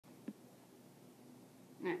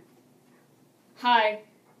Hi.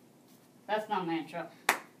 That's not my intro.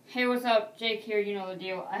 Hey, what's up? Jake here, you know the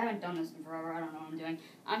deal. I haven't done this in forever. I don't know what I'm doing.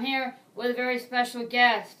 I'm here with a very special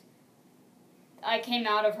guest. I came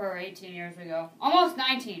out of her 18 years ago. Almost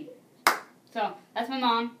 19. So, that's my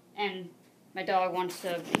mom, and my dog wants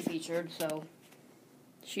to be featured, so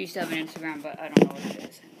she used to have an Instagram, but I don't know what it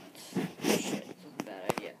is. Shit, this is a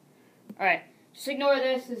bad idea. Alright, just ignore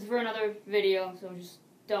this. This is for another video, so just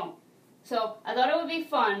don't. So, I thought it would be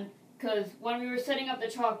fun, because when we were setting up the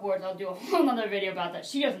chalkboards, I'll do a whole other video about that.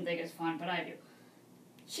 She doesn't think it's fun, but I do.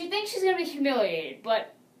 She thinks she's going to be humiliated,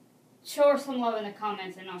 but show her some love in the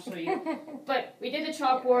comments and I'll show you. But we did the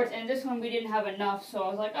chalkboards, and this one we didn't have enough, so I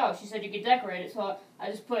was like, oh, she said you could decorate it, so I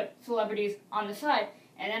just put celebrities on the side.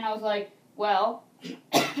 And then I was like, well,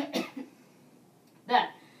 that.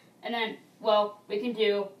 And then, well, we can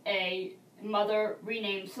do a mother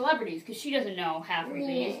rename celebrities, because she doesn't know half of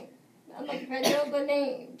these. I'm like, I know the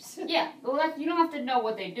names. Yeah, well, you don't have to know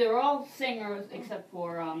what they do. They're all singers except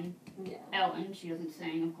for Ellen. She doesn't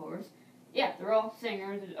sing, of course. Yeah, they're all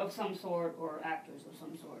singers of some sort or actors of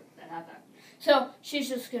some sort that have that. So she's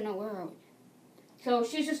just gonna So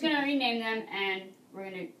she's just gonna rename them, and we're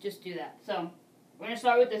gonna just do that. So we're gonna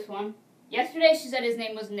start with this one. Yesterday she said his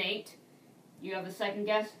name was Nate. You have a second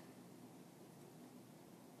guess?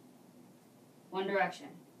 One Direction.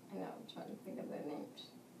 I know, I'm trying to think of their names.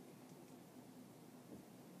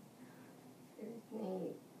 There's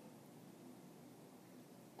Nate.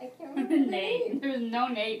 I can't remember the name. There's no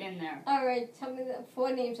Nate in there. Alright, tell me the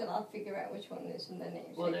 4 names and I'll figure out which one is in the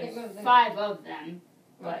names. Well, there's 5 of them,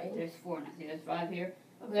 but right. There's 4 now. See, there's 5 here.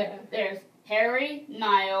 Okay. There's Harry,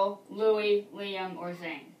 Niall, Louis, Liam, or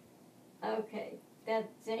Zayn. Okay,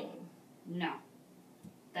 that's Zayn. No.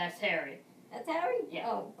 That's Harry. That's Harry? Yeah.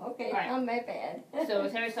 Oh, okay, right. my bad. So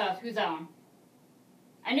it's Harry Styles. Who's that one?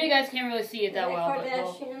 I know you guys can't really see it that well,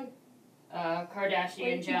 Kardashian? but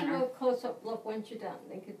Kardashian Jenner. You can do a close-up look once you're done.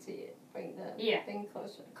 They could see it. Bring the thing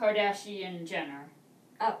closer. Kardashian Jenner.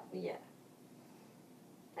 Oh, yeah.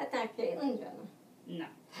 That's not Caitlyn Jenner. No.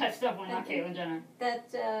 That's definitely not Caitlyn Jenner.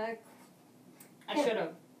 That's, I should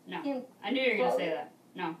have. No. I knew you were going to say that.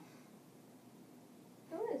 No.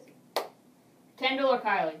 Who is it? Kendall or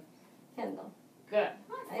Kylie? Kendall. Good.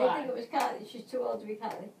 I didn't think it was Kylie. She's too old to be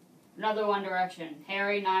Kylie. Another One Direction.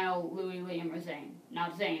 Harry, Niall, Louis, Liam, or Zayn.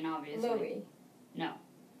 Not Zayn, obviously. Louis. No.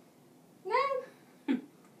 No.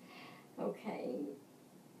 Okay.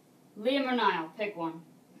 Liam or Niall? Pick one.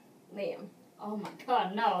 Liam. Oh my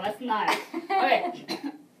god, no, that's not. Okay.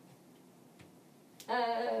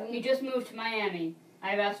 He just moved to Miami.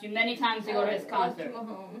 I've asked you many times to go to his concert.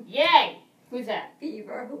 Yay! Who's that?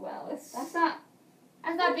 Bieber. Who else? That's not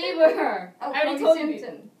Bieber. Oh, I already Cody told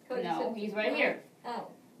Simpson. you. Cody No, Simpson. he's right here. Oh.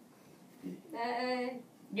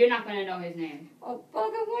 You're not going to know his name. Oh,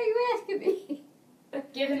 well, then why are you asking me?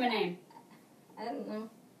 Give him a name. I don't know.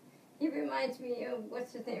 He reminds me of,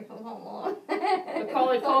 what's his name from Home Alone?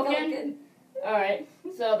 Macaulay Culkin? Alright,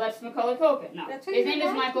 so that's Macaulay Culkin. No. That's who His you name is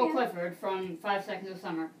like, Michael yeah. Clifford from 5 Seconds of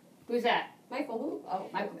Summer. Who's that? Michael who? Oh.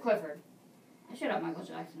 Michael Clifford. I should have Michael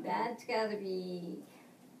Jackson. That's got to be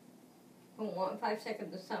from 5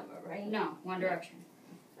 Seconds of Summer, right? No, One Direction.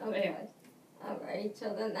 Okay. All right,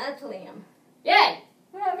 so then that's Liam. Yay!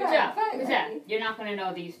 All Good right, job. fine, Who's that? right. You're not going to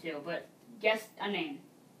know these two, but guess a name.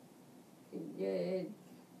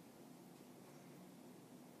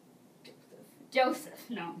 Joseph.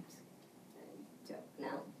 No.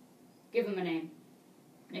 No. Give him a name.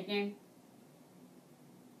 Nickname?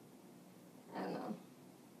 I don't know.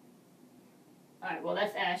 Alright, well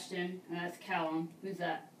that's Ashton, and that's Callum. Who's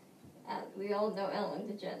that? We all know Ellen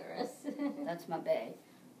DeGeneres. That's my bae.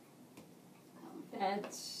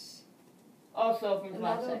 That's... Also from 5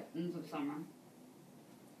 Another? Seconds of Summer.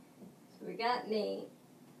 So we got Nate.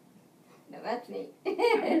 No, that's Nate.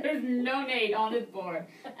 There's no Nate on this board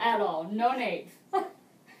at all. No Nates.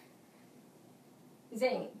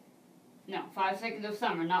 Zayn. No, 5 Seconds of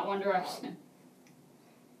Summer, not One Direction.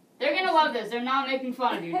 They're gonna love this. They're not making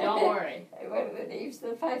fun of you. Don't worry. What are the names of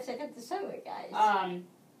the 5 Seconds of Summer guys?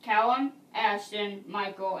 Callum, Ashton,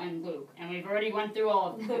 Michael, and Luke. And we've already went through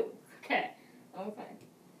all of them. Luke. Okay. Okay.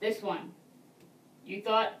 This one. You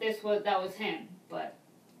thought that was him, but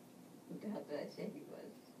Who the hell did I say he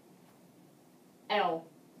was? L.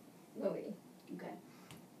 Louis. Okay.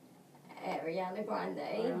 Ariana Grande.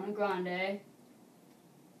 Ariana Grande.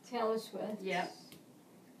 Taylor Swift. Yep.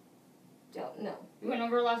 Don't know. We went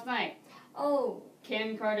over last night. Oh.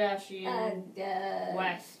 Kim Kardashian.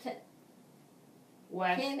 West.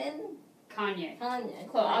 West. Cannon? Kanye. Kanye.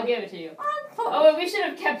 Close. I'll give it to you. I'm close. Oh, we should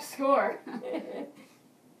have kept score.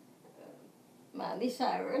 Miley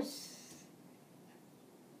Cyrus.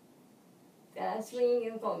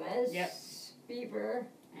 Selena Gomez. Yep. Bieber.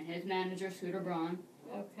 And his manager, Scooter Braun.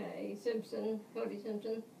 Okay. Simpson. Cody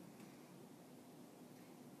Simpson.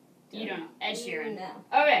 You don't know. Ed Sheeran.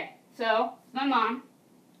 No. Okay, so my mom.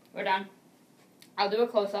 We're done. I'll do a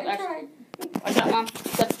close-up. I tried. Watch out, Mom.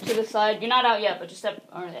 Step to the side. You're not out yet, but just step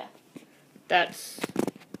over there. That's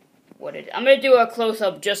what it is. I'm going to do a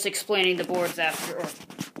close-up just explaining the boards after, or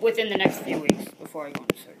within the next few weeks before I go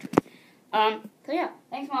into surgery. So yeah,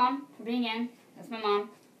 thanks, Mom, for being in. That's my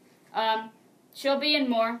mom. She'll be in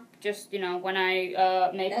more, just, when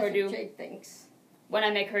I make That's her do... what Jake thinks. When I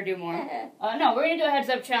make her do more. No, we're going to do a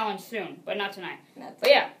heads-up challenge soon, but not tonight. But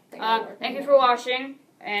yeah, thank you for watching,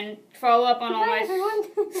 and follow up on all my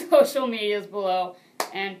social medias below,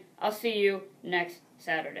 and I'll see you next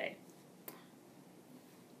Saturday.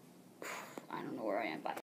 I don't know where I am. Bye.